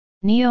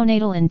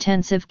Neonatal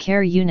Intensive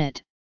Care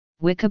Unit,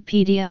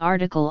 Wikipedia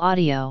article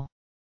audio.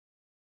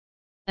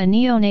 A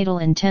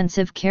neonatal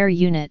intensive care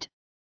unit,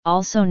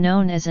 also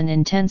known as an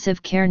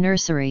intensive care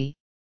nursery,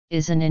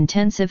 is an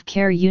intensive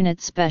care unit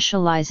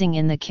specializing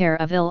in the care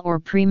of ill or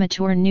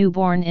premature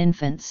newborn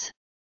infants.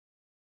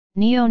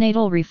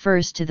 Neonatal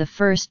refers to the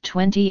first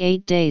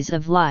 28 days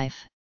of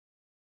life.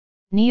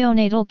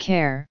 Neonatal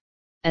care,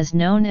 as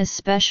known as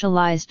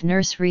specialized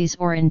nurseries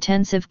or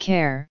intensive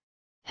care,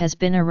 has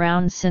been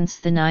around since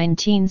the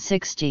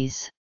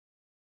 1960s.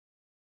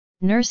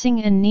 Nursing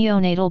in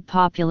neonatal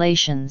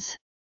populations.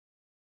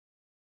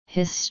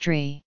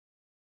 History.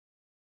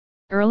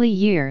 Early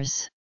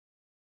years.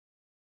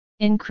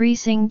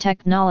 Increasing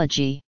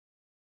technology.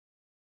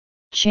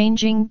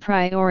 Changing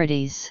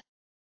priorities.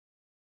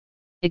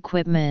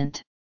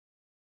 Equipment.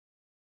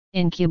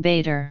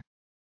 Incubator.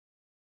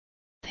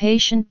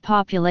 Patient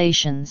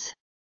populations.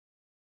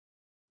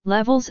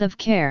 Levels of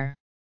care.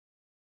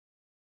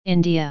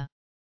 India.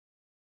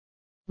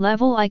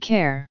 Level I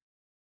care.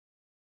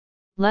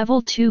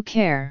 Level 2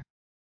 care.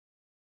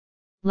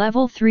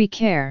 Level 3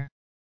 care.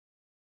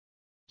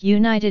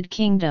 United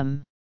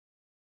Kingdom.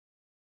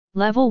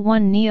 Level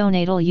 1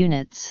 neonatal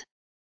units.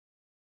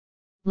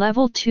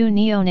 Level 2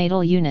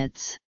 neonatal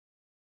units.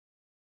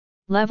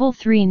 Level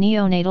 3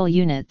 neonatal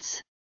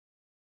units.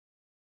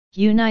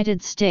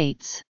 United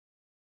States.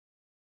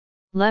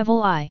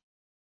 Level I.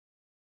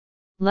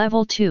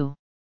 Level 2.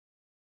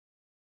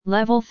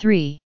 Level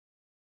 3.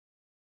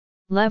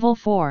 Level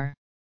 4.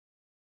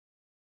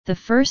 The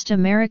first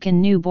American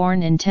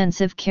newborn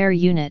intensive care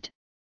unit,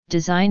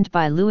 designed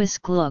by Louis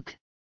Gluck,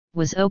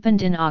 was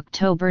opened in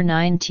October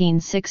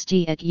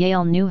 1960 at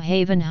Yale New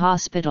Haven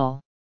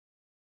Hospital.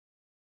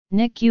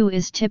 NICU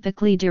is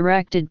typically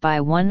directed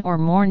by one or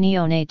more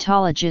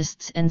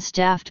neonatologists and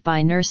staffed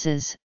by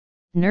nurses,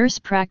 nurse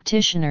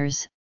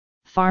practitioners,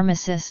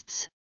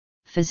 pharmacists,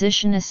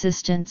 physician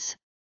assistants,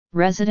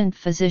 resident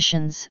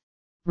physicians,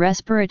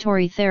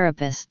 respiratory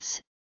therapists,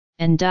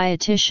 and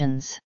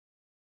dietitians.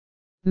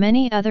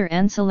 Many other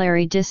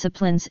ancillary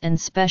disciplines and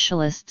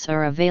specialists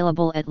are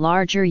available at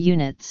larger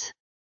units.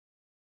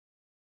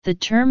 The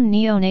term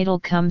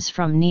neonatal comes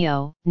from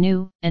neo,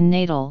 new, and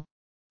natal,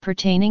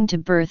 pertaining to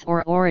birth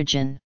or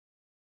origin.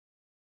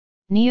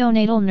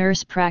 Neonatal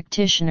nurse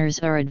practitioners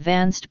are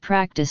advanced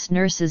practice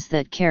nurses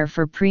that care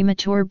for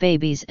premature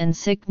babies and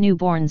sick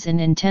newborns in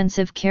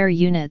intensive care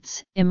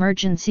units,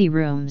 emergency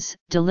rooms,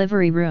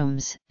 delivery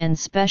rooms, and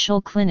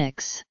special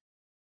clinics.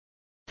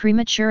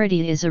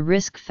 Prematurity is a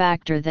risk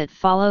factor that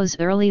follows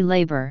early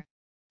labor,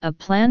 a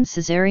planned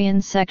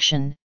cesarean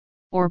section,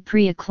 or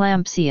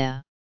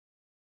preeclampsia.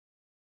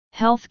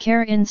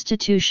 Healthcare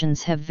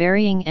institutions have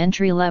varying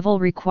entry-level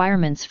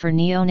requirements for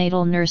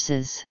neonatal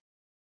nurses.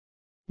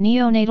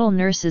 Neonatal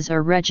nurses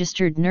are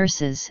registered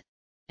nurses,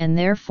 and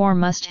therefore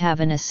must have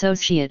an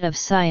Associate of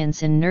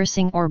Science in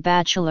Nursing or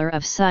Bachelor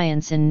of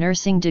Science in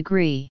Nursing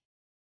degree.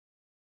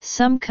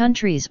 Some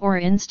countries or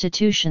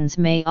institutions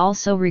may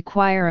also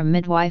require a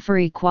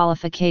midwifery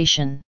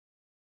qualification.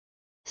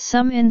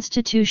 Some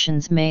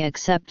institutions may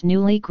accept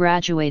newly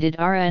graduated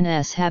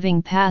RNs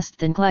having passed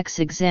the NCLEX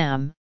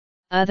exam.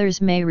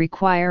 Others may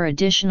require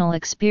additional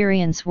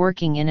experience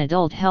working in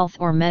adult health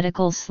or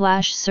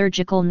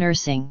medical/surgical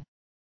nursing.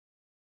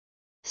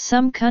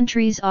 Some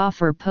countries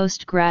offer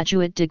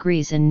postgraduate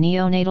degrees in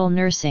neonatal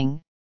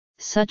nursing,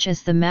 such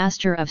as the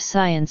Master of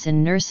Science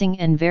in Nursing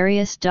and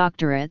various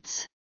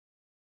doctorates.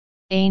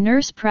 A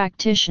nurse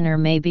practitioner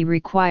may be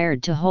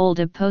required to hold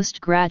a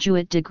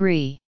postgraduate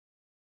degree.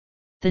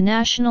 The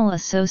National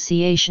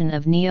Association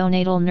of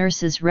Neonatal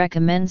Nurses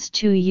recommends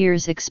 2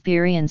 years'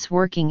 experience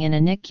working in a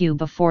NICU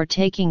before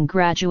taking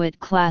graduate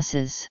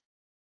classes.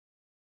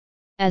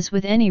 As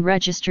with any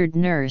registered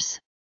nurse,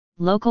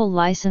 local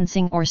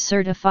licensing or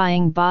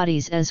certifying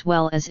bodies as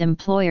well as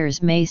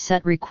employers may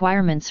set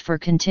requirements for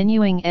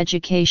continuing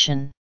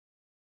education.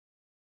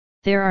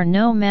 There are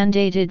no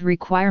mandated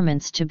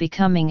requirements to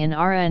becoming an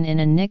RN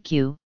in a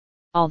NICU,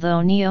 although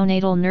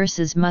neonatal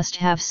nurses must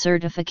have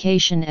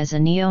certification as a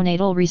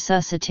neonatal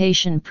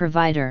resuscitation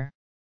provider.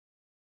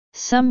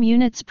 Some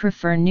units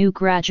prefer new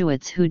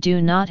graduates who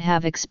do not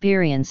have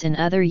experience in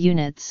other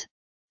units,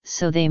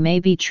 so they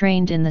may be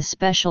trained in the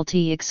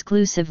specialty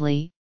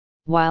exclusively,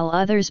 while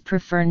others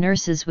prefer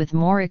nurses with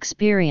more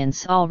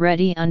experience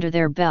already under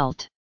their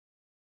belt.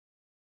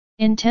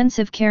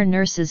 Intensive care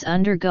nurses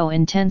undergo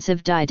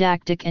intensive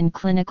didactic and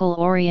clinical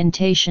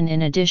orientation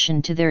in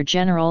addition to their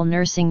general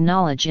nursing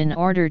knowledge in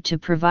order to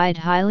provide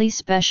highly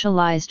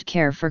specialized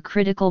care for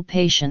critical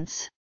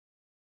patients.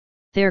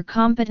 Their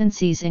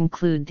competencies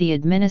include the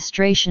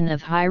administration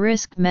of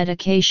high-risk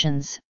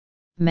medications,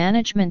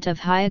 management of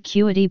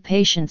high-acuity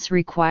patients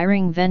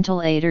requiring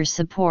ventilator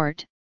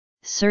support,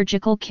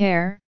 surgical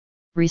care,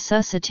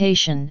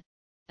 resuscitation,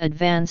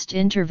 advanced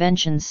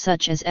interventions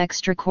such as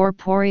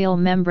extracorporeal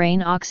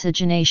membrane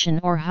oxygenation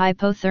or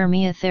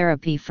hypothermia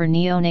therapy for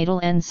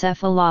neonatal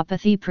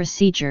encephalopathy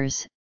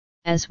procedures,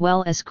 as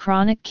well as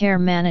chronic care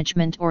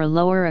management or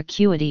lower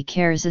acuity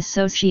cares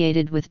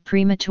associated with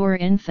premature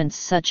infants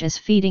such as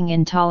feeding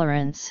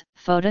intolerance,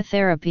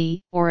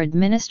 phototherapy, or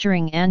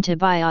administering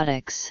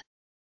antibiotics.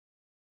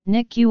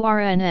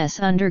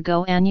 NICU-RNs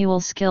undergo annual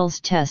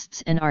skills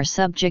tests and are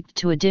subject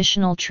to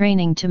additional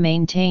training to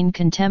maintain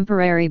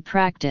contemporary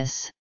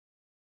practice.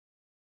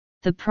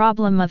 The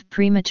problem of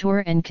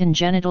premature and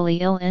congenitally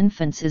ill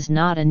infants is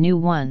not a new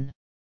one.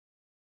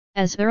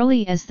 As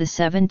early as the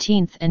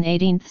 17th and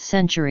 18th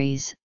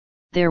centuries,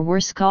 there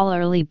were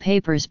scholarly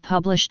papers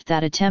published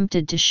that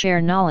attempted to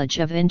share knowledge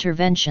of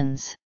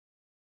interventions.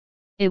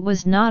 It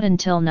was not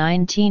until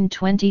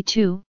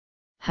 1922,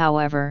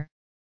 however,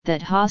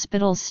 that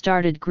hospitals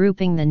started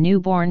grouping the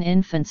newborn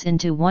infants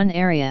into one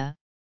area,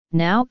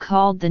 now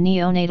called the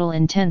Neonatal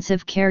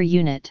Intensive Care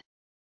Unit.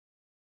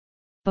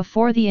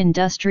 Before the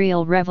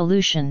Industrial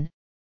Revolution,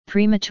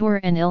 premature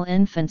and ill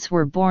infants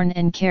were born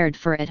and cared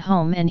for at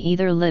home and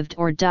either lived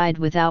or died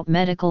without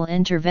medical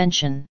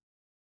intervention.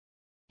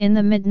 In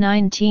the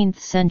mid-19th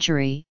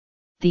century,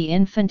 the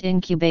infant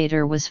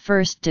incubator was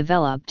first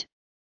developed,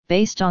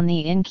 based on the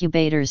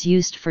incubators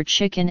used for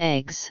chicken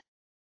eggs.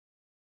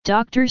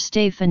 Dr.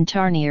 Stephen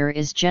Tarnier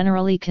is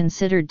generally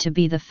considered to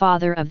be the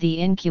father of the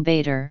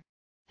incubator,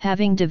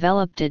 having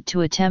developed it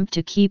to attempt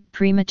to keep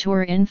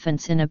premature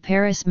infants in a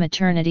Paris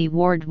maternity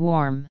ward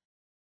warm.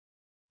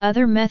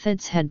 Other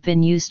methods had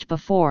been used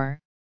before,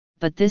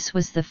 but this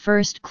was the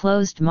first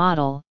closed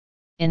model.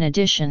 In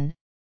addition,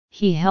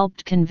 he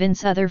helped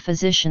convince other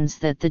physicians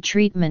that the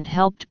treatment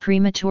helped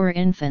premature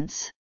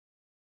infants.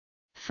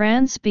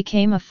 France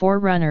became a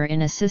forerunner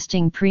in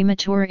assisting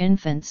premature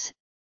infants,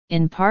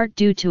 in part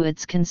due to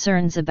its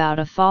concerns about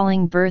a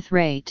falling birth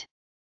rate.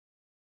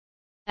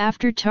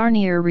 After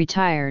Tarnier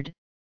retired,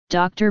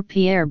 Dr.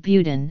 Pierre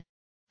Boudin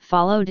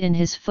followed in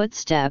his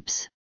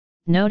footsteps,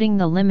 noting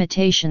the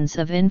limitations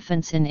of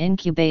infants in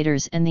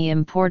incubators and the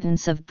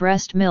importance of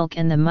breast milk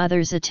and the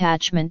mother's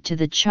attachment to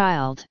the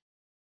child.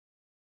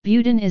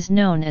 Boudin is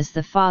known as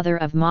the father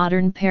of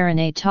modern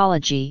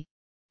perinatology,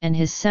 and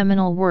his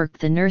seminal work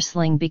The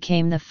Nursling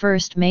became the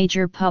first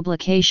major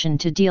publication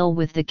to deal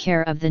with the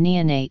care of the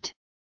neonate.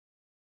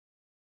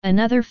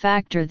 Another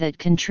factor that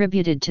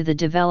contributed to the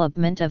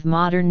development of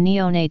modern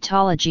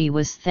neonatology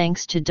was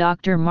thanks to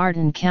Dr.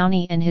 Martin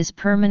County and his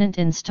permanent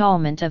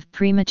installment of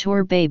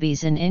premature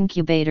babies in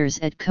incubators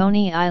at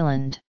Coney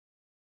Island.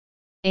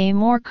 A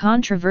more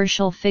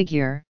controversial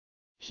figure,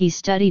 he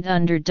studied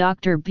under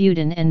Dr.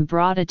 Boudin and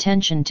brought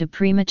attention to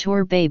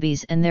premature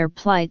babies and their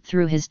plight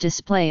through his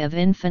display of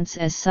infants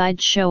as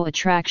sideshow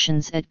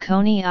attractions at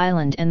Coney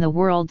Island and the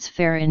World's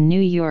Fair in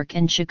New York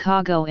and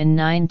Chicago in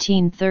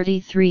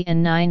 1933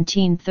 and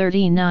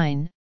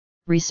 1939,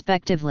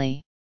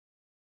 respectively.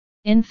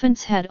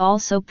 Infants had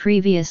also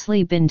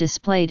previously been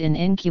displayed in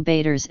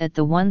incubators at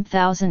the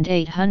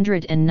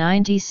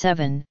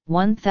 1897,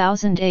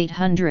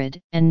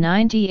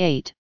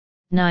 1898,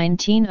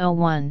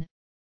 1901,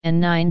 and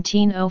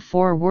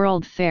 1904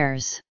 World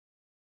Fairs.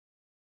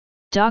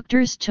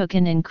 Doctors took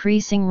an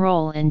increasing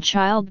role in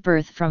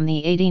childbirth from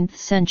the 18th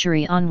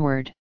century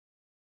onward.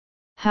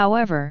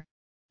 However,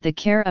 the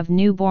care of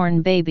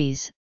newborn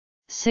babies,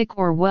 sick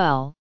or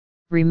well,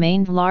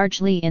 remained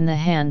largely in the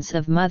hands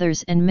of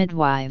mothers and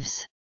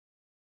midwives.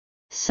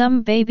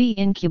 Some baby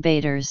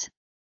incubators,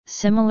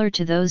 similar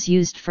to those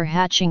used for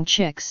hatching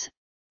chicks,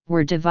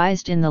 were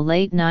devised in the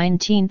late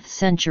 19th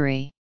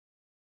century.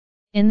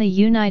 In the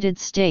United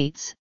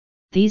States,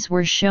 these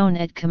were shown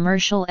at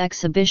commercial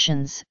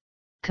exhibitions,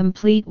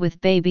 complete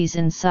with babies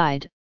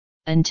inside,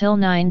 until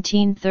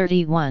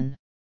 1931.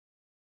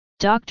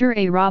 Dr.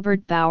 A.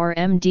 Robert Bauer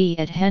MD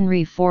at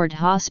Henry Ford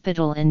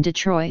Hospital in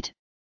Detroit,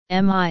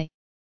 MI,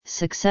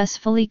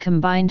 successfully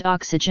combined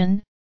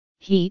oxygen,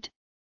 heat,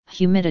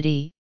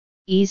 humidity,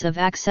 ease of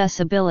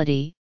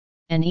accessibility,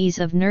 and ease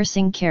of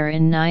nursing care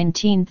in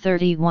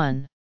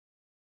 1931.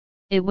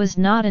 It was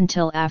not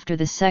until after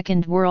the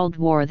Second World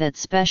War that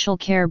special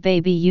care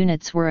baby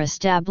units were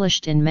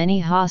established in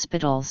many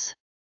hospitals.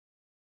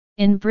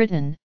 In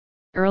Britain,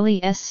 early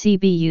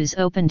SCBUs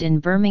opened in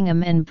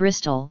Birmingham and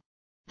Bristol,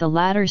 the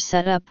latter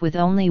set up with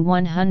only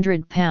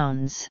 100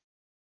 pounds.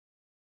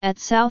 At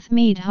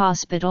Southmead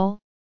Hospital,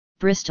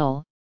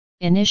 Bristol,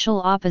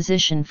 initial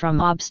opposition from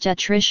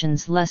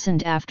obstetricians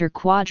lessened after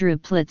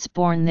quadruplets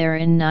born there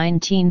in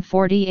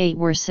 1948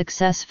 were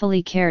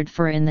successfully cared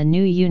for in the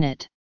new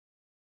unit.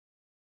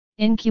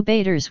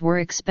 Incubators were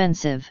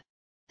expensive,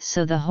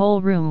 so the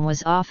whole room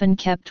was often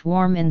kept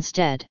warm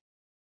instead.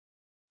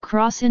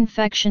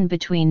 Cross-infection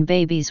between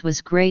babies was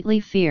greatly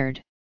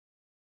feared.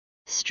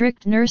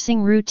 Strict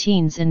nursing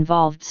routines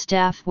involved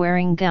staff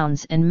wearing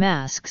gowns and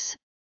masks,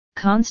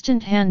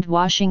 constant hand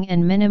washing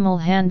and minimal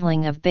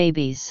handling of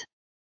babies.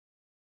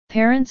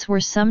 Parents were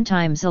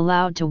sometimes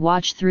allowed to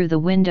watch through the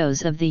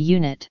windows of the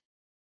unit.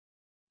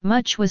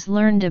 Much was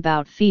learned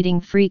about feeding.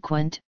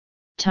 Frequent,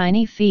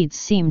 tiny feeds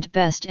seemed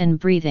best and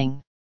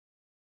breathing.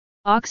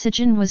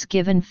 Oxygen was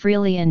given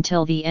freely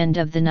until the end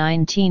of the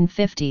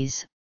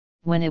 1950s,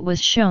 when it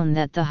was shown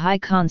that the high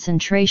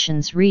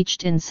concentrations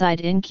reached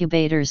inside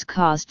incubators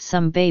caused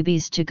some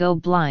babies to go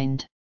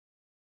blind.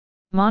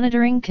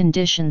 Monitoring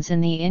conditions in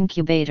the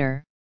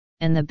incubator,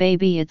 and the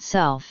baby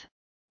itself,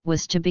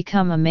 was to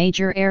become a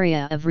major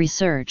area of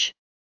research.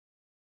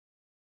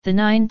 The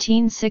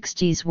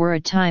 1960s were a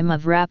time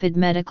of rapid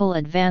medical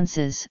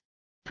advances,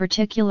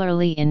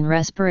 particularly in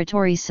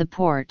respiratory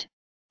support,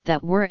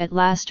 that were at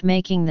last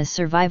making the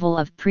survival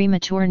of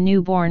premature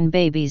newborn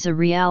babies a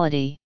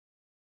reality.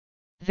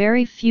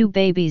 Very few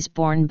babies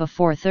born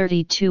before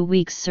 32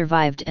 weeks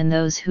survived, and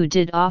those who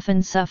did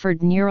often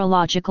suffered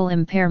neurological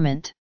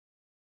impairment.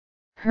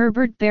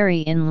 Herbert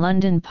Berry in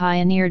London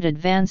pioneered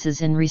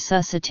advances in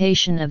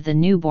resuscitation of the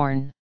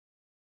newborn.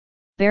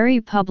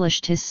 Berry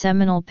published his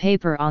seminal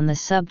paper on the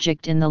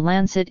subject in The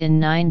Lancet in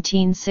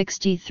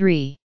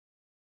 1963.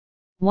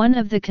 One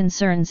of the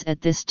concerns at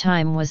this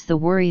time was the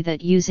worry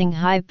that using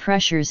high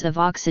pressures of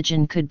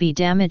oxygen could be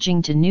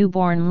damaging to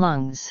newborn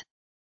lungs.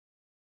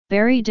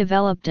 Berry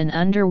developed an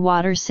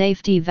underwater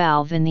safety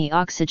valve in the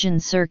oxygen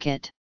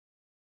circuit.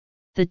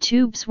 The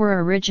tubes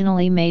were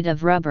originally made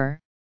of rubber,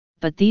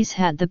 but these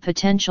had the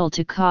potential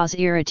to cause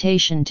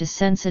irritation to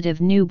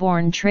sensitive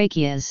newborn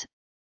tracheas.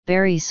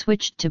 Berry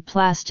switched to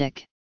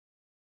plastic.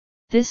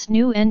 This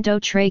new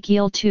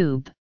endotracheal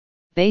tube,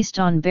 based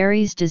on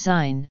Berry's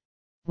design,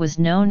 was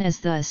known as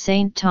the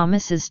St.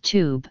 Thomas's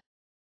tube.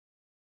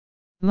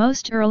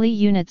 Most early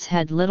units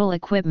had little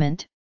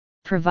equipment,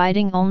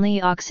 providing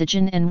only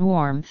oxygen and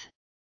warmth,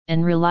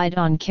 and relied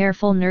on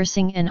careful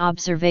nursing and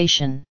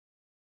observation.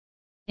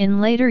 In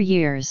later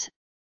years,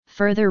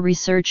 further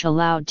research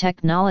allowed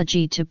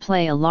technology to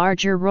play a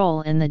larger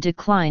role in the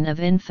decline of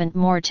infant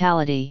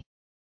mortality.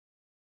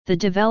 The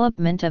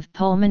development of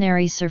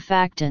pulmonary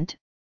surfactant,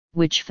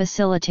 which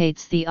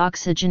facilitates the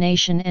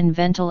oxygenation and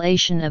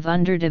ventilation of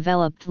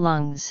underdeveloped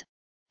lungs,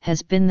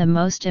 has been the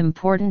most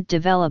important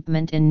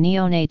development in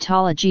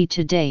neonatology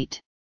to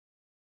date.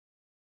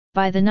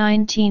 By the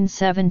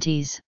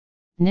 1970s,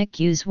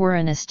 NICUs were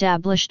an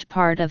established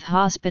part of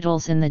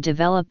hospitals in the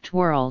developed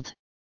world.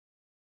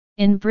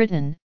 In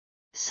Britain,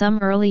 some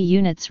early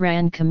units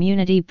ran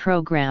community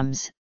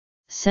programs,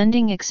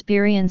 sending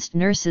experienced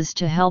nurses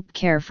to help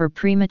care for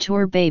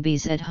premature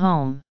babies at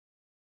home.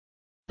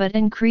 But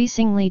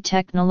increasingly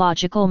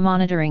technological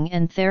monitoring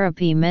and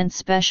therapy meant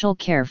special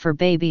care for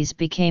babies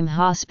became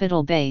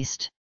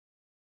hospital-based.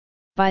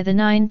 By the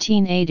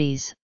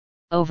 1980s,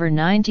 over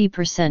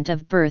 90%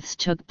 of births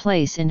took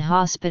place in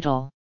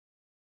hospital.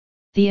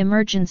 The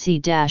emergency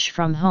dash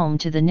from home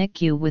to the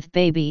NICU with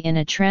baby in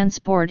a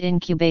transport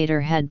incubator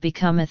had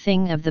become a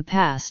thing of the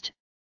past,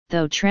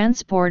 though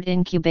transport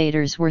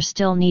incubators were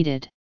still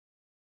needed.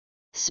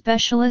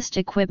 Specialist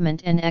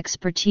equipment and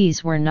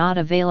expertise were not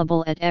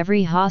available at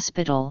every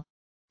hospital,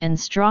 and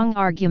strong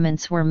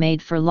arguments were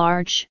made for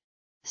large,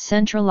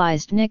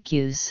 centralized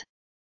NICUs.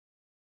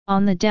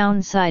 On the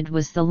downside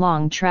was the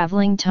long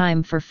traveling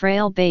time for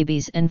frail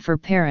babies and for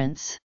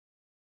parents.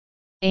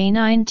 A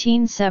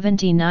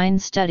 1979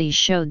 study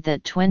showed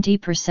that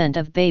 20%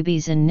 of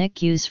babies in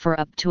NICUs for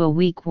up to a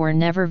week were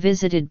never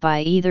visited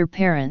by either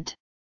parent.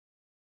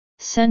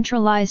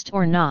 Centralized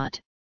or not,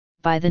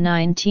 by the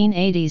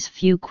 1980s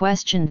few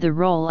questioned the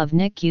role of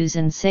NICUs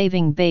in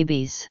saving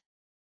babies.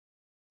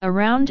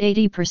 Around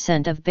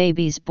 80% of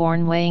babies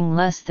born weighing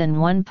less than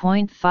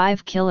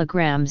 1.5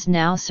 kilograms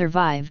now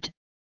survived,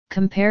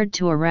 compared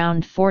to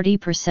around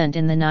 40%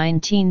 in the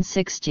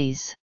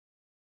 1960s.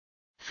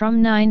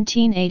 From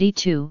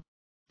 1982,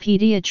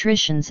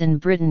 pediatricians in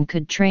Britain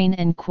could train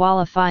and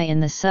qualify in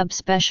the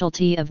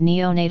subspecialty of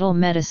neonatal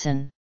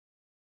medicine.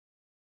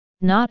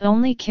 Not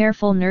only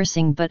careful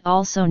nursing but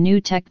also new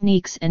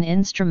techniques and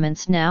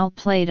instruments now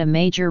played a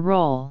major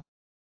role.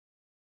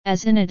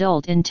 As in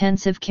adult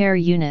intensive care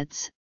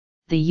units,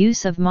 the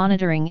use of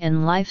monitoring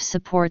and life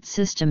support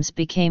systems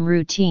became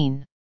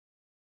routine.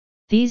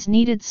 These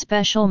needed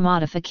special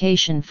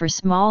modification for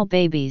small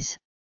babies,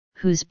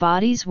 whose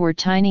bodies were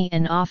tiny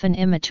and often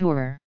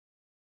immature.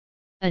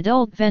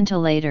 Adult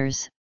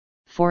ventilators,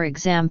 for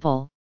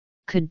example,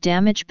 could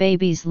damage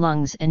babies'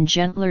 lungs, and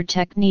gentler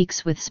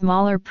techniques with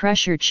smaller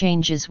pressure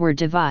changes were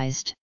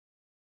devised.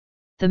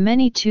 The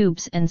many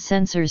tubes and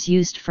sensors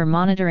used for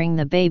monitoring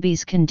the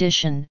baby's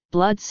condition,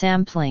 blood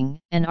sampling,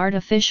 and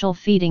artificial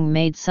feeding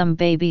made some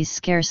babies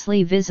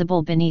scarcely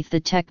visible beneath the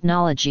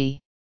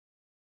technology.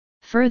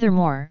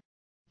 Furthermore,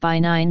 by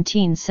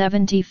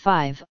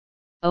 1975,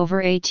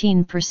 over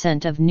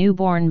 18% of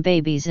newborn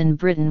babies in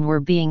Britain were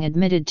being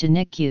admitted to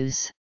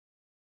NICUs.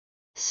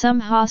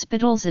 Some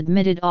hospitals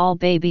admitted all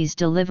babies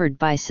delivered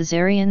by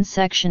caesarean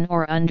section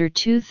or under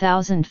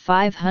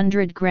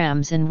 2,500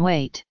 grams in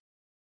weight.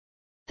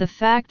 The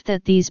fact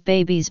that these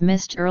babies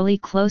missed early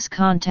close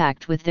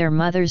contact with their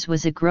mothers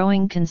was a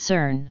growing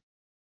concern.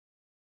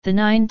 The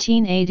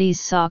 1980s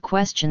saw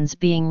questions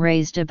being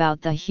raised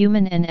about the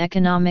human and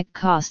economic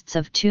costs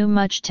of too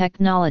much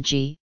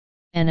technology,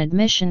 and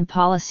admission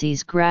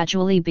policies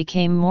gradually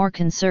became more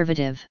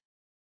conservative.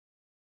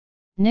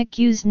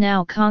 NICUs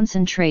now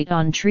concentrate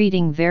on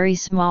treating very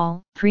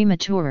small,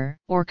 premature,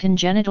 or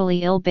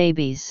congenitally ill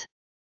babies.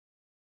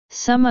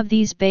 Some of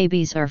these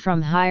babies are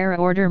from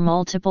higher-order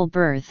multiple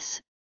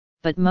births,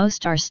 but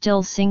most are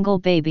still single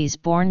babies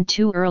born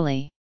too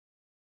early.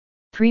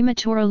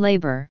 Premature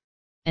labor,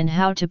 and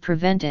how to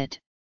prevent it,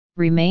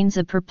 remains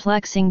a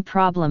perplexing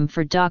problem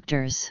for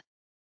doctors.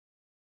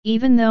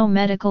 Even though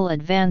medical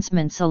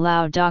advancements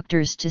allow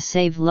doctors to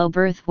save low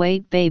birth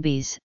weight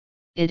babies,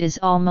 it is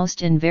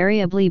almost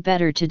invariably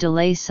better to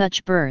delay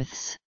such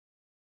births.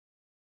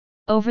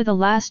 Over the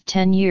last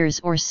 10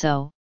 years or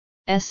so,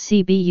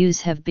 SCBUs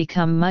have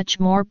become much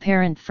more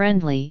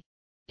parent-friendly,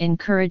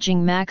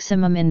 encouraging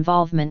maximum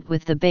involvement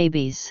with the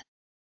babies.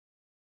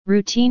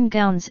 Routine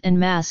gowns and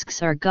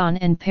masks are gone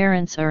and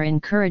parents are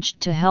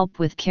encouraged to help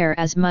with care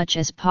as much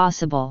as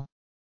possible.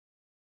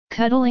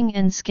 Cuddling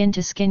and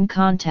skin-to-skin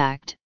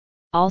contact,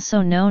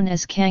 also known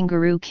as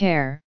kangaroo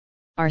care,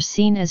 are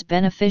seen as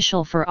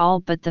beneficial for all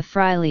but the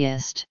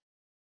frailest.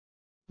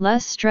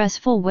 Less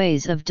stressful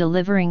ways of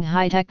delivering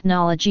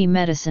high-technology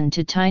medicine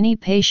to tiny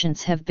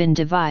patients have been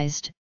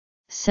devised,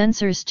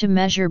 sensors to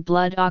measure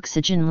blood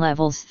oxygen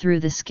levels through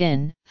the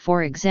skin,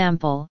 for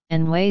example,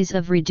 and ways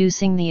of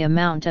reducing the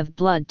amount of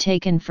blood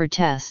taken for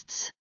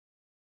tests.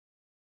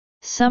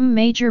 Some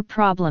major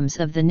problems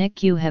of the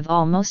NICU have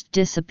almost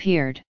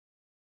disappeared.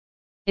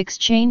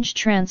 Exchange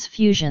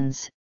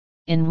transfusions,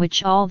 in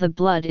which all the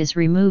blood is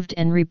removed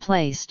and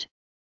replaced,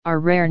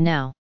 are rare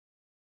now.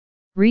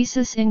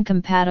 Rhesus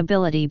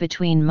incompatibility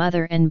between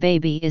mother and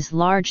baby is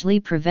largely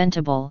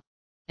preventable,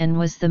 and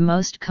was the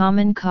most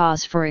common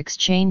cause for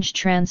exchange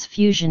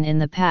transfusion in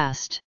the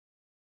past.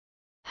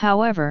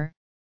 However,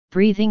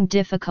 breathing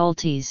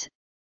difficulties,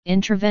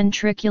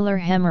 intraventricular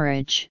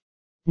hemorrhage,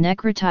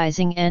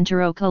 necrotizing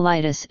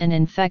enterocolitis and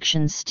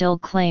infections still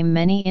claim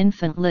many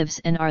infant lives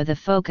and are the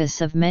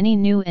focus of many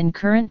new and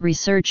current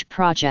research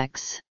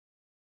projects.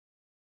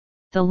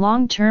 The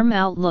long-term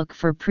outlook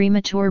for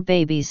premature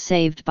babies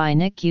saved by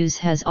NICUs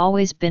has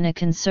always been a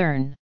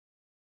concern.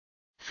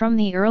 From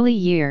the early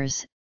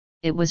years,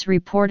 it was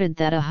reported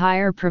that a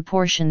higher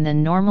proportion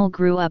than normal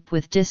grew up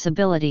with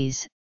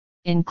disabilities,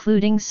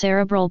 including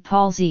cerebral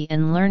palsy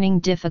and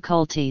learning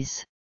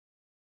difficulties.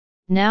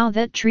 Now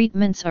that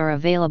treatments are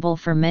available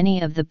for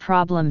many of the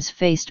problems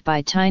faced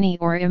by tiny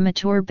or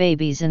immature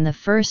babies in the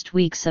first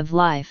weeks of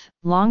life,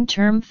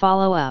 long-term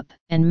follow-up,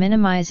 and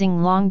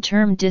minimizing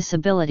long-term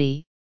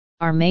disability,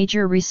 are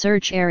major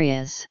research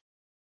areas.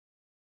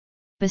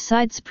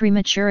 Besides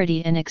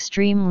prematurity and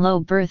extreme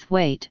low birth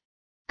weight,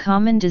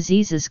 common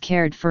diseases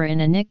cared for in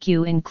a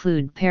NICU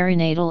include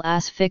perinatal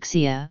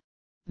asphyxia,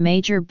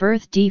 major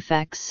birth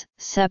defects,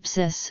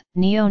 sepsis,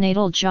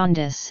 neonatal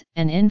jaundice,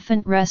 and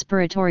infant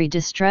respiratory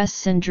distress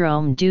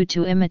syndrome due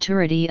to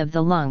immaturity of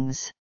the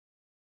lungs.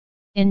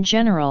 In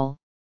general,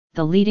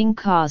 the leading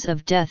cause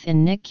of death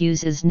in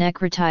NICUs is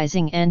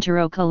necrotizing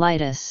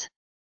enterocolitis.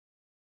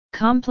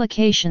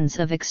 Complications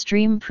of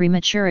extreme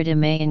prematurity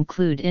may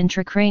include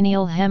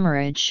intracranial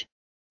hemorrhage,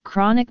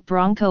 chronic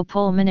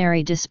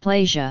bronchopulmonary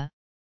dysplasia,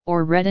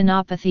 or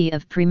retinopathy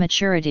of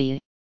prematurity.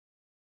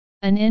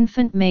 An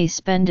infant may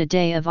spend a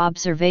day of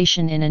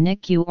observation in a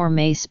NICU or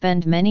may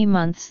spend many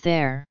months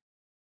there.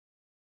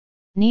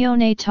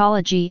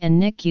 Neonatology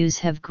and NICUs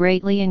have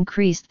greatly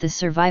increased the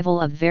survival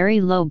of very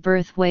low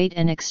birth weight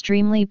and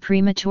extremely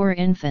premature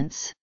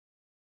infants.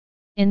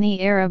 In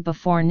the era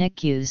before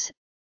NICUs,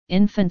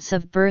 infants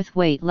of birth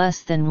weight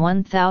less than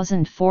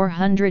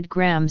 1,400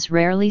 grams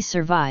rarely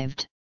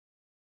survived.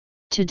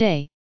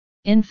 Today,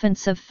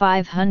 infants of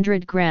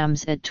 500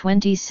 grams at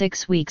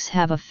 26 weeks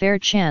have a fair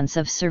chance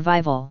of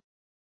survival.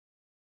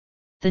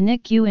 The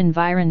NICU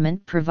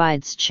environment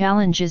provides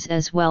challenges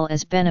as well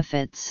as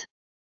benefits.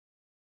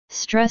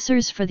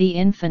 Stressors for the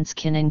infants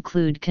can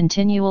include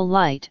continual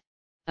light,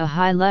 a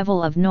high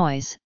level of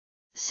noise,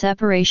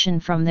 separation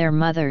from their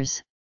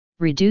mothers,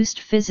 reduced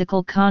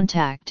physical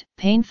contact,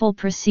 painful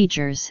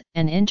procedures,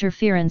 and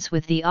interference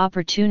with the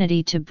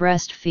opportunity to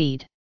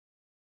breastfeed.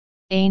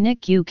 A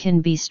NICU can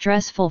be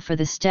stressful for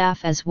the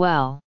staff as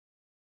well.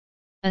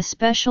 A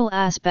special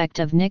aspect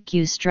of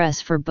NICU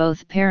stress for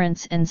both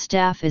parents and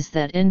staff is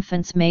that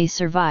infants may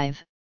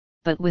survive,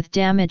 but with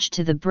damage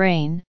to the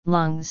brain,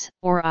 lungs,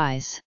 or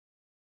eyes.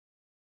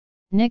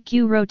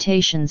 NICU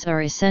rotations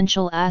are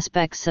essential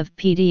aspects of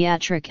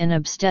pediatric and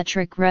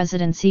obstetric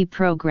residency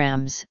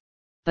programs,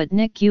 but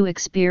NICU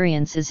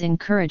experience is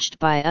encouraged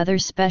by other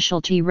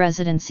specialty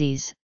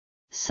residencies,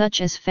 such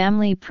as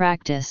family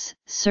practice,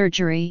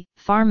 surgery,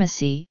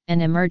 pharmacy,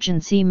 and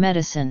emergency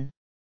medicine.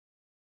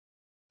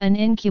 An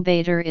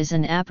incubator is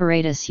an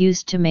apparatus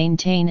used to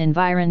maintain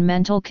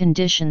environmental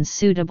conditions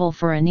suitable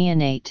for a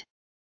neonate.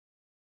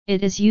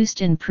 It is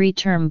used in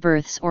preterm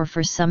births or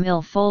for some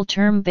ill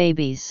full-term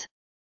babies.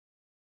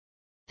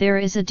 There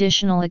is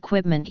additional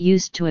equipment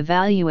used to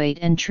evaluate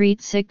and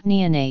treat sick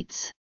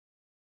neonates.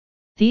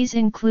 These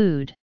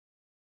include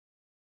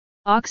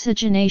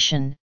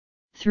oxygenation,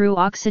 through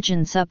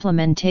oxygen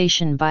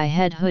supplementation by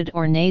head hood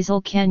or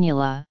nasal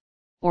cannula,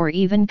 or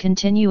even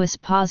continuous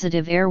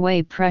positive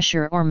airway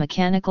pressure or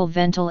mechanical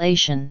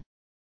ventilation.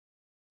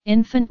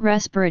 Infant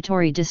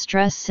respiratory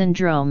distress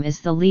syndrome is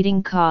the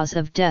leading cause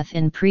of death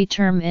in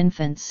preterm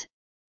infants,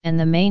 and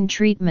the main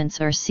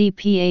treatments are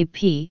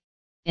CPAP,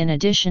 in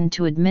addition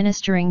to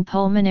administering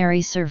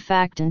pulmonary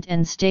surfactant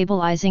and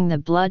stabilizing the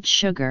blood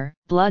sugar,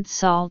 blood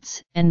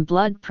salts, and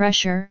blood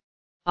pressure.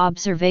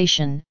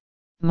 Observation: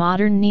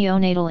 modern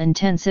neonatal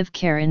intensive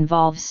care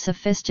involves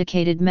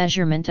sophisticated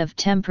measurement of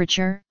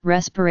temperature,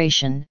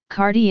 respiration,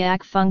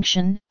 cardiac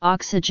function,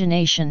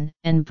 oxygenation,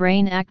 and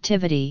brain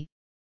activity,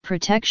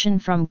 protection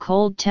from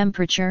cold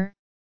temperature,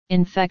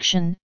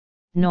 infection,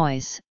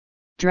 noise,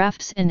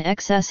 drafts and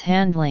excess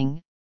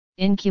handling.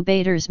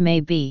 Incubators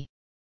may be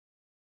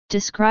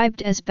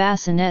described as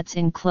bassinets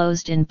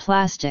enclosed in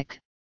plastic,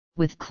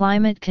 with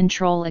climate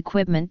control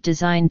equipment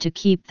designed to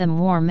keep them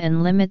warm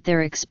and limit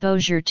their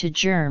exposure to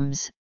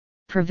germs,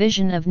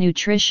 provision of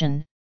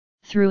nutrition,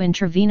 through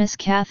intravenous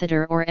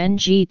catheter or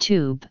NG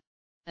tube,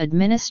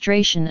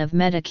 administration of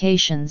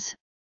medications,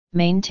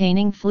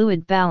 maintaining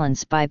fluid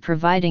balance by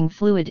providing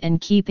fluid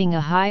and keeping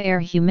a high air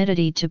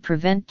humidity to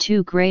prevent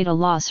too great a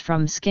loss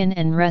from skin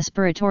and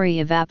respiratory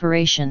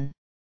evaporation.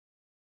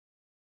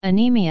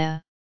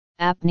 Anemia,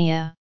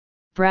 apnea,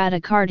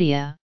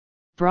 bradycardia,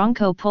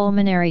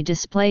 bronchopulmonary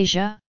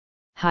dysplasia,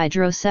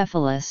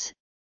 hydrocephalus,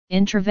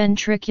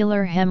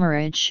 intraventricular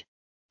hemorrhage,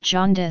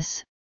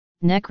 jaundice,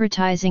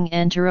 necrotizing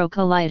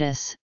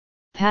enterocolitis,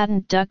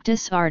 patent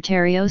ductus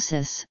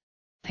arteriosus,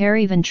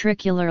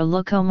 periventricular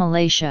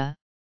leukomalacia,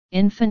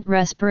 infant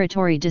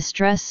respiratory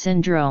distress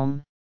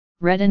syndrome,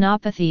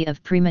 retinopathy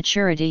of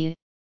prematurity,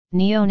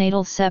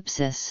 neonatal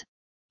sepsis,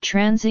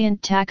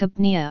 transient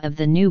tachypnea of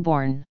the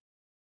newborn.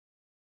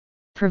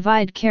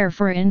 Provide care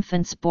for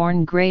infants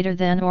born greater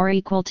than or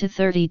equal to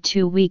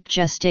 32-week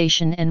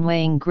gestation and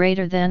weighing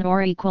greater than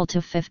or equal to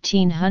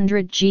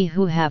 1500 g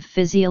who have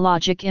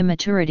physiologic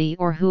immaturity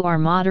or who are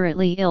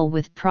moderately ill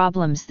with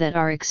problems that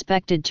are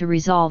expected to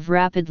resolve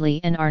rapidly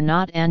and are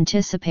not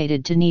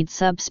anticipated to need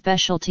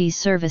subspecialty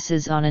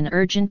services on an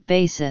urgent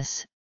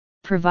basis.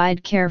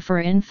 Provide care for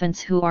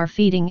infants who are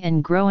feeding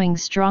and growing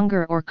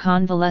stronger or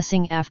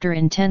convalescing after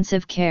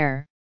intensive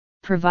care.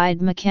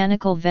 Provide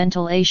mechanical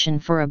ventilation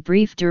for a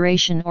brief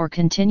duration or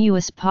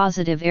continuous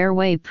positive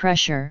airway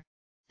pressure.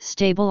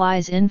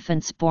 Stabilize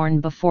infants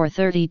born before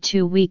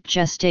 32-week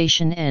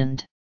gestation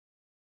and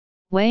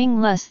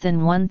weighing less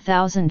than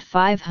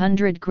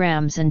 1,500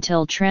 grams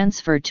until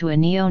transfer to a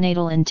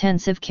neonatal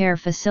intensive care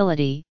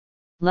facility.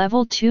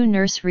 Level 2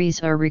 nurseries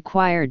are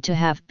required to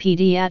have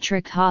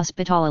pediatric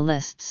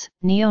hospitalists,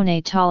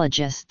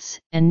 neonatologists,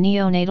 and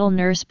neonatal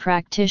nurse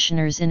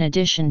practitioners in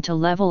addition to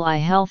Level I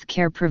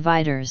healthcare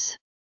providers.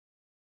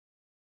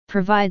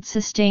 Provide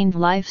sustained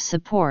life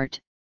support.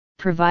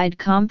 Provide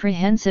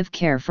comprehensive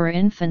care for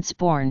infants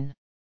born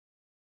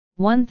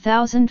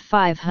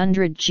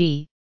 1,500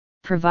 g.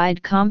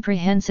 Provide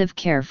comprehensive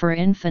care for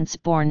infants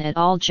born at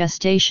all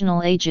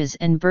gestational ages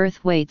and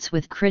birth weights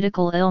with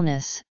critical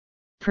illness.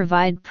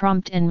 Provide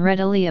prompt and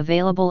readily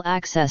available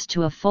access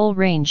to a full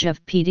range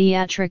of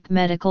pediatric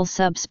medical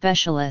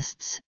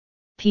subspecialists,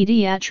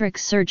 pediatric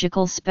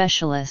surgical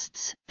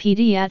specialists,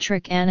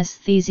 pediatric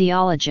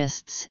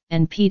anesthesiologists,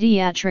 and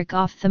pediatric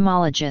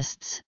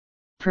ophthalmologists.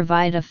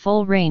 Provide a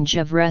full range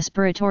of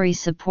respiratory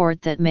support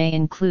that may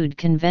include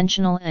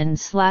conventional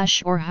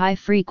and/or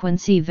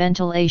high-frequency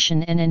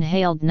ventilation and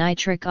inhaled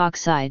nitric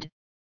oxide.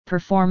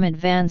 Perform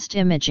advanced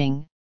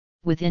imaging,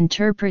 with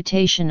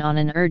interpretation on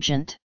an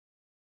urgent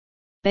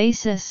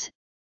basis,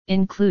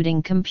 including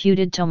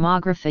computed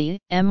tomography,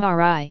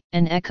 MRI,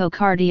 and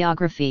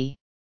echocardiography.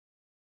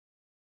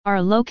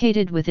 Are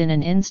located within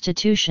an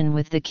institution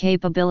with the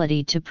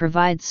capability to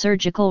provide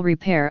surgical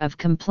repair of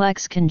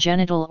complex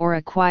congenital or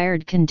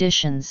acquired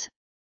conditions,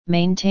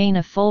 maintain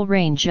a full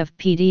range of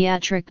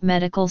pediatric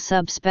medical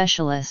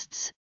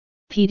subspecialists,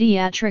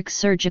 pediatric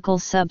surgical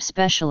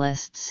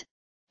subspecialists,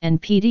 and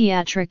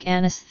pediatric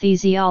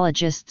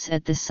anesthesiologists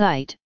at the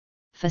site,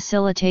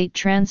 facilitate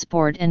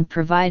transport and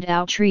provide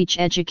outreach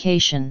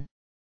education.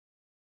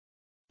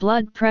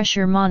 Blood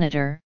pressure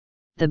monitor.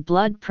 The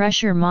blood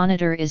pressure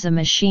monitor is a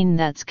machine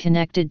that's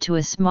connected to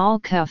a small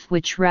cuff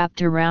which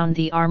wrapped around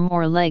the arm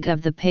or leg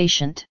of the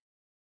patient.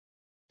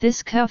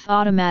 This cuff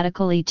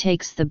automatically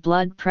takes the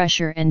blood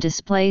pressure and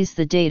displays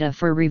the data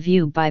for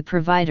review by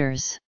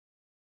providers.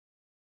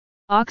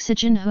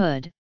 Oxygen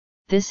hood.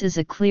 This is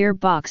a clear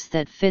box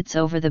that fits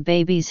over the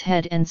baby's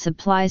head and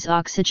supplies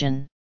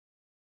oxygen.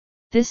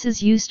 This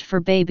is used for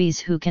babies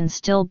who can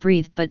still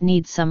breathe but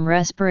need some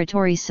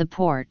respiratory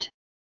support.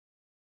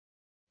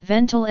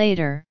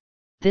 Ventilator.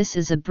 This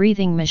is a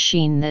breathing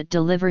machine that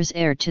delivers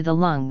air to the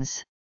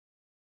lungs.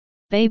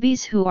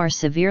 Babies who are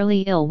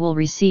severely ill will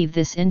receive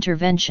this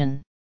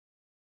intervention.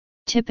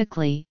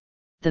 Typically,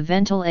 the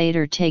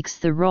ventilator takes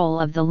the role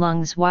of the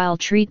lungs while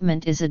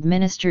treatment is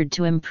administered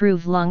to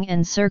improve lung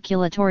and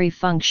circulatory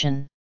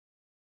function.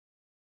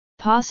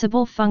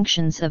 Possible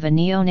functions of a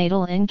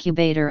neonatal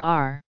incubator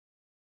are: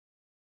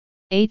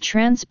 a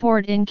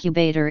transport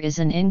incubator is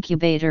an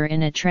incubator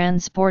in a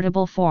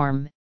transportable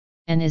form,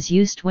 and is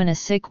used when a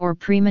sick or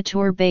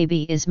premature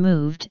baby is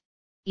moved,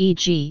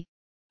 e.g.,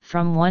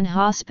 from one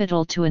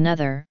hospital to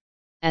another,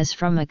 as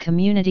from a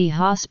community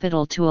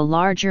hospital to a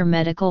larger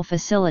medical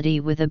facility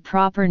with a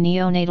proper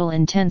neonatal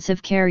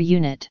intensive care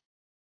unit.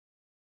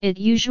 It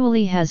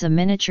usually has a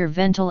miniature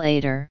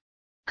ventilator,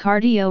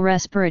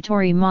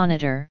 cardiorespiratory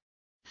monitor,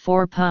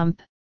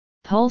 4-pump,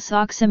 pulse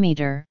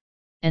oximeter,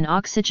 and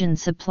oxygen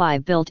supply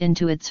built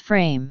into its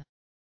frame.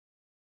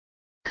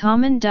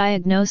 Common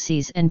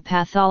diagnoses and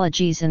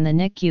pathologies in the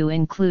NICU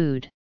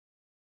include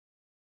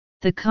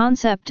the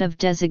concept of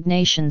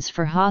designations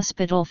for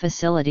hospital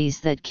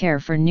facilities that care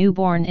for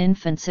newborn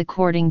infants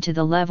according to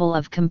the level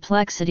of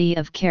complexity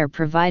of care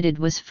provided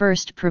was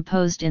first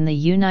proposed in the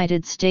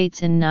United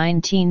States in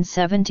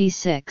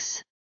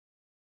 1976.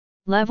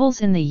 Levels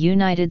in the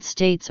United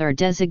States are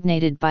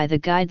designated by the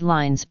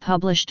guidelines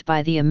published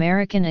by the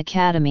American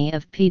Academy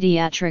of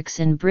Pediatrics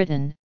in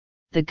Britain.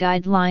 The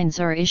guidelines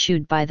are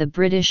issued by the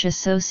British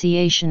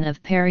Association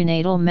of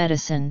Perinatal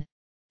Medicine,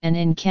 and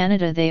in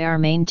Canada they are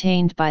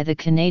maintained by the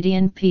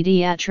Canadian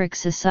Pediatric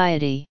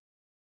Society.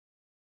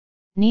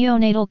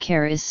 Neonatal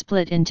care is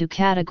split into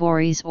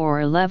categories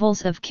or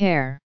levels of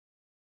care.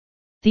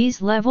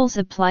 These levels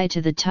apply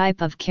to the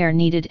type of care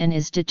needed and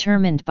is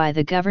determined by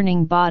the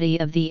governing body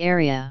of the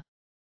area.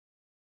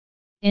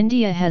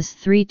 India has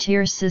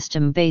 3-tier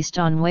system based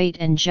on weight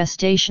and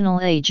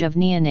gestational age of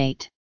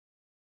neonate.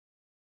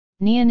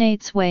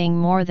 Neonates weighing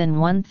more than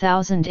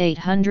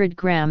 1,800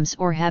 grams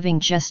or having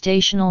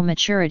gestational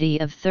maturity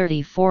of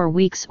 34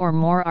 weeks or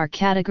more are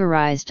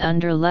categorized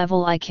under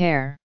Level I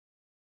care.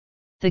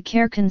 The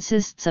care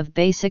consists of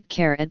basic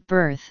care at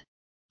birth,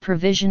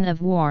 provision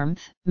of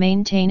warmth,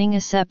 maintaining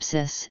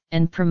asepsis,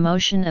 and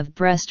promotion of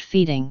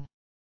breastfeeding.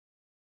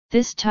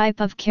 This type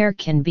of care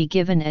can be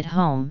given at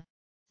home,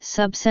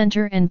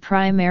 subcenter and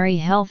primary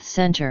health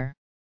center.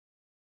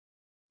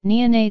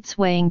 Neonates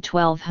weighing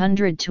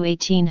 1,200 to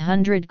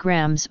 1,800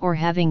 grams or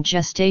having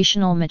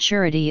gestational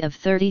maturity of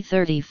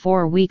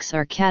 30-34 weeks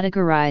are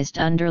categorized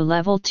under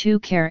Level II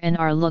care and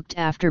are looked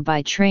after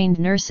by trained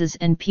nurses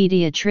and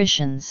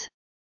pediatricians.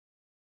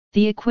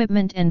 The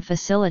equipment and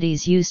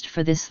facilities used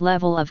for this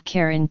level of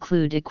care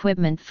include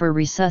equipment for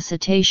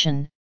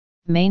resuscitation,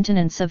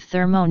 maintenance of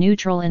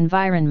thermoneutral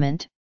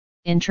environment,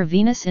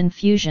 intravenous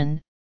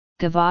infusion,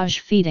 gavage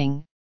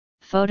feeding,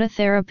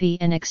 phototherapy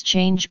and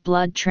exchange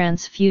blood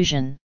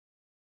transfusion.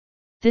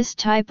 This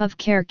type of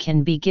care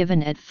can be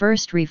given at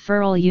first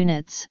referral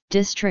units,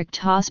 district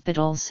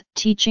hospitals,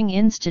 teaching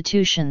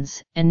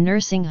institutions, and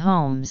nursing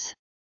homes.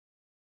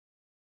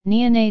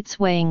 Neonates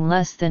weighing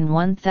less than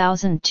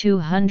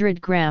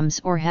 1,200 grams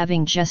or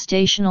having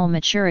gestational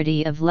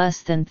maturity of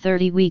less than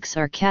 30 weeks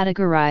are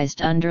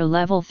categorized under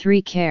Level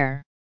III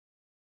care.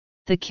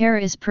 The care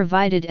is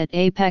provided at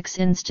apex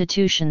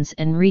institutions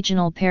and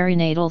regional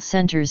perinatal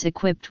centers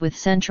equipped with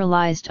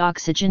centralized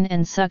oxygen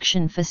and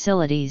suction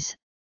facilities,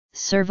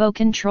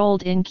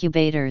 servo-controlled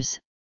incubators,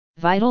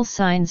 vital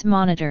signs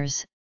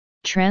monitors,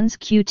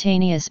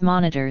 transcutaneous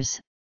monitors,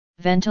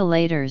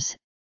 ventilators,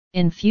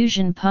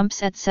 infusion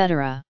pumps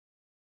etc.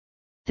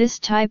 This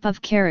type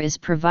of care is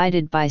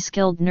provided by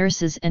skilled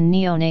nurses and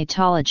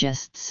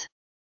neonatologists.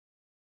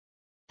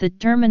 The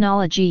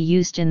terminology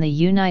used in the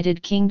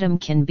United Kingdom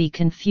can be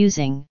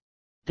confusing,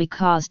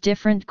 because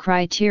different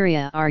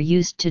criteria are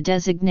used to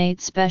designate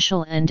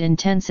special and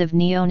intensive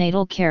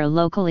neonatal care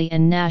locally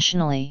and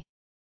nationally.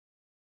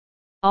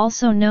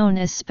 Also known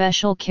as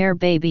special care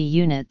baby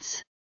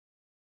units.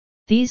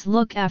 These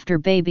look after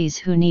babies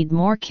who need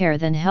more care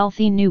than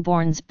healthy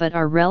newborns but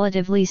are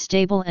relatively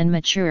stable and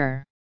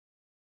mature.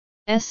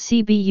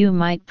 SCBU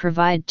might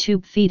provide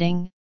tube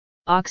feeding,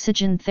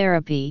 oxygen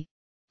therapy,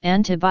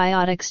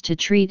 antibiotics to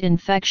treat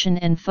infection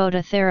and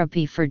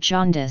phototherapy for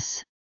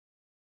jaundice.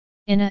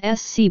 In a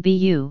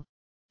SCBU,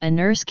 a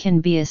nurse can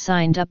be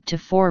assigned up to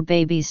 4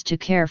 babies to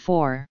care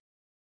for.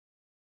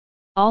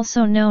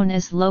 Also known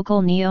as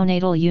local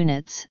neonatal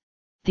units,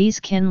 these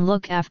can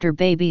look after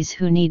babies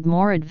who need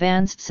more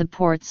advanced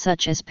support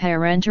such as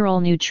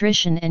parenteral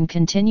nutrition and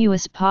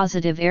continuous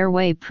positive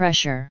airway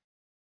pressure.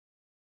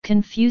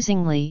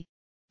 Confusingly,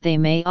 they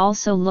may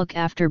also look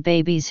after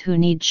babies who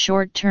need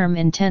short-term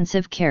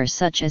intensive care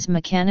such as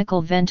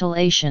mechanical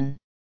ventilation.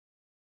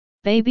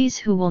 Babies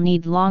who will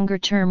need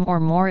longer-term or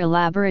more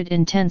elaborate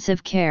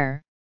intensive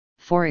care,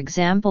 for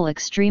example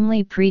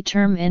extremely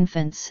preterm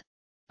infants,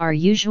 are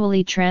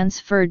usually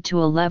transferred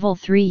to a Level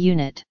III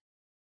unit.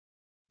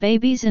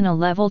 Babies in a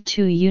Level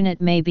II unit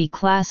may be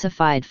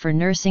classified for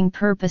nursing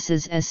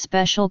purposes as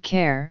special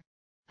care,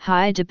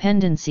 high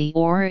dependency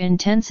or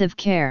intensive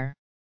care.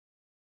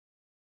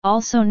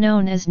 Also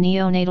known as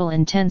neonatal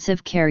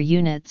intensive care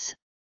units,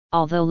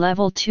 although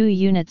Level II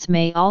units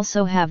may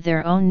also have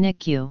their own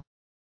NICU.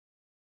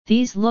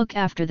 These look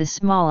after the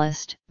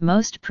smallest,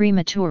 most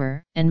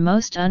premature, and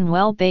most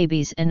unwell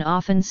babies and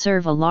often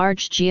serve a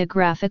large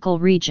geographical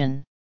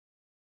region.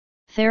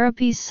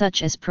 Therapies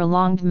such as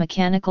prolonged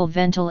mechanical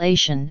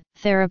ventilation,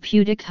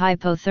 therapeutic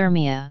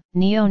hypothermia,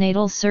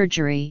 neonatal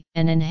surgery,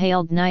 and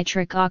inhaled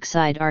nitric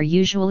oxide are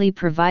usually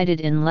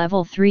provided in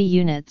Level III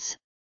units,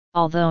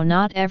 although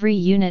not every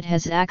unit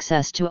has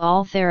access to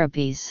all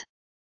therapies.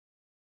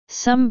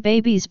 Some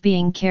babies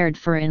being cared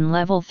for in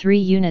Level 3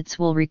 units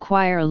will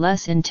require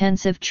less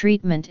intensive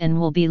treatment and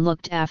will be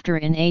looked after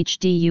in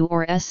HDU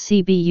or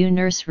SCBU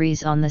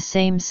nurseries on the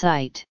same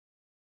site.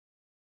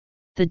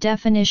 The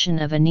definition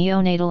of a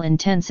neonatal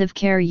intensive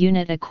care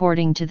unit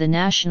according to the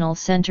National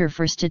Center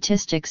for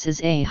Statistics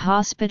is a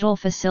hospital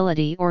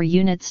facility or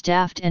unit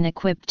staffed and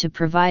equipped to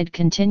provide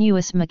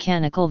continuous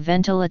mechanical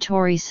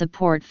ventilatory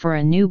support for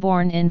a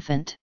newborn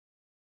infant.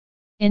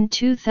 In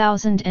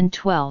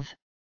 2012,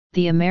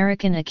 the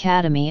American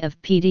Academy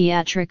of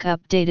Pediatric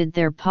updated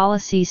their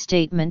policy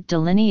statement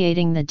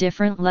delineating the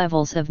different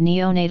levels of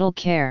neonatal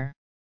care.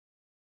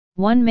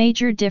 One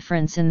major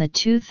difference in the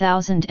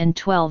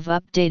 2012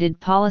 updated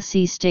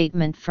policy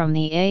statement from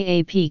the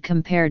AAP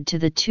compared to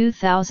the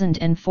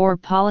 2004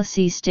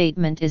 policy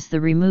statement is the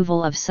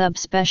removal of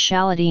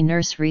subspecialty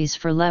nurseries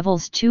for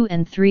levels 2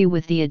 and 3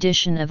 with the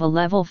addition of a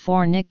level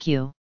 4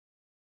 NICU.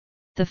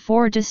 The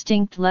four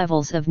distinct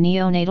levels of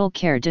neonatal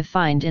care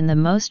defined in the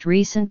most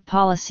recent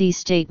policy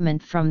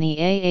statement from the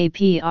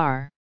AAP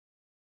are: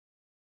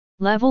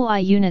 Level I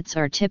units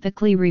are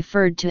typically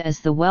referred to as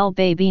the well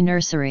baby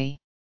nursery.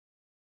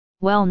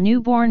 Well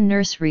newborn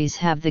nurseries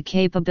have the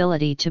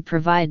capability to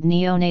provide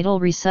neonatal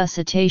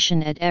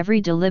resuscitation at every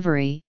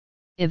delivery,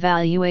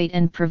 evaluate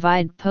and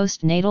provide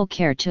postnatal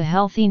care to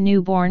healthy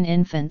newborn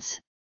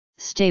infants,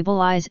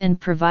 stabilize and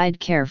provide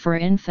care for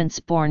infants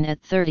born at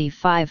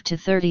 35 to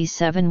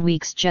 37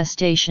 weeks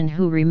gestation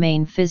who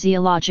remain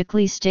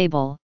physiologically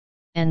stable,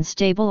 and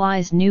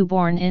stabilize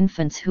newborn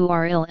infants who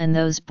are ill and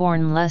those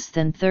born less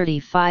than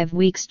 35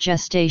 weeks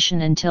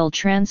gestation until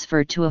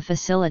transfer to a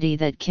facility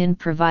that can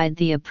provide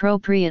the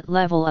appropriate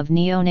level of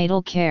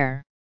neonatal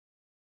care.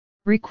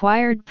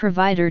 Required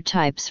provider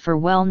types for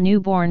well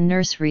newborn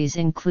nurseries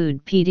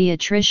include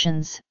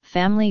pediatricians,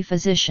 family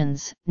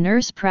physicians,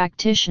 nurse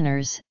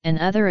practitioners, and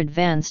other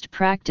advanced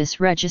practice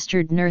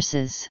registered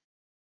nurses.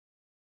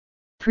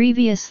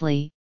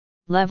 Previously,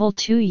 Level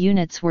 2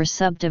 units were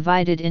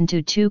subdivided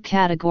into two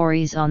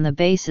categories on the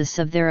basis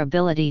of their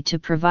ability to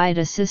provide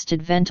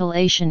assisted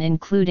ventilation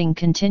including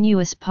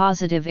continuous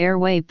positive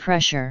airway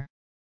pressure.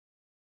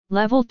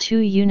 Level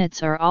 2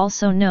 units are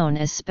also known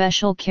as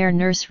special care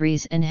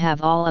nurseries and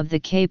have all of the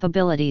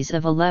capabilities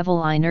of a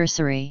Level I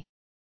nursery.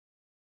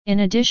 In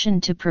addition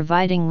to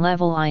providing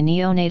Level I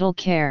neonatal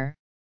care,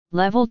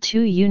 Level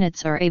 2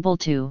 units are able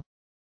to.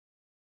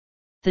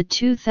 The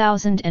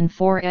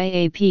 2004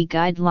 AAP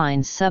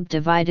guidelines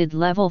subdivided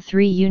Level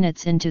 3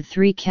 units into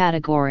three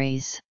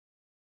categories.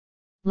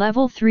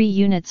 Level 3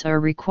 units are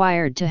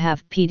required to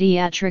have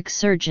pediatric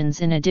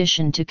surgeons in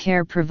addition to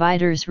care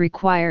providers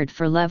required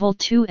for Level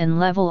 2 and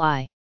Level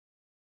I.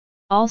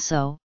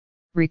 Also,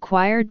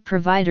 required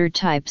provider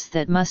types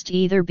that must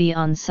either be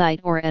on-site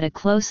or at a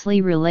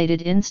closely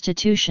related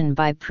institution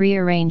by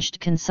pre-arranged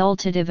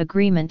consultative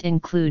agreement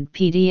include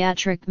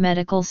pediatric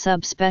medical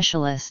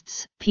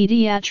subspecialists,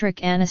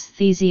 pediatric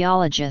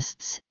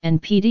anesthesiologists,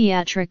 and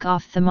pediatric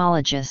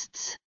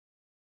ophthalmologists.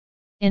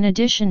 In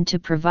addition to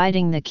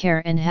providing the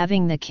care and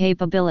having the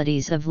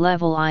capabilities of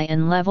Level I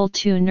and Level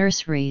 2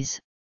 nurseries,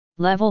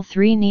 Level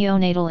 3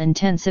 neonatal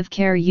intensive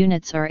care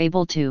units are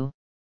able to.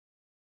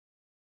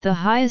 The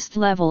highest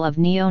level of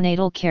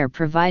neonatal care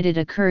provided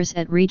occurs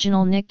at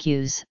regional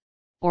NICUs,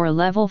 or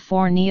Level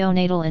 4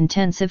 neonatal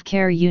intensive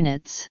care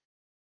units.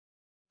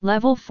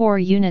 Level 4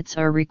 units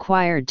are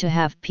required to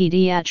have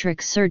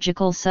pediatric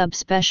surgical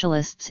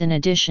subspecialists in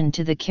addition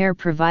to the care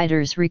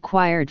providers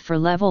required for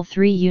Level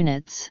 3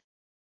 units.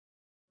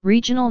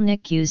 Regional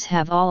NICUs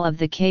have all of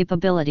the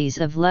capabilities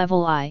of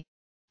Level I,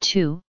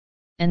 2,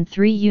 and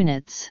 3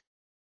 units.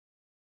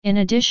 In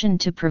addition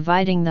to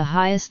providing the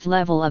highest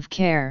level of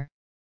care,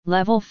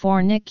 Level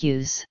 4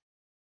 NICUs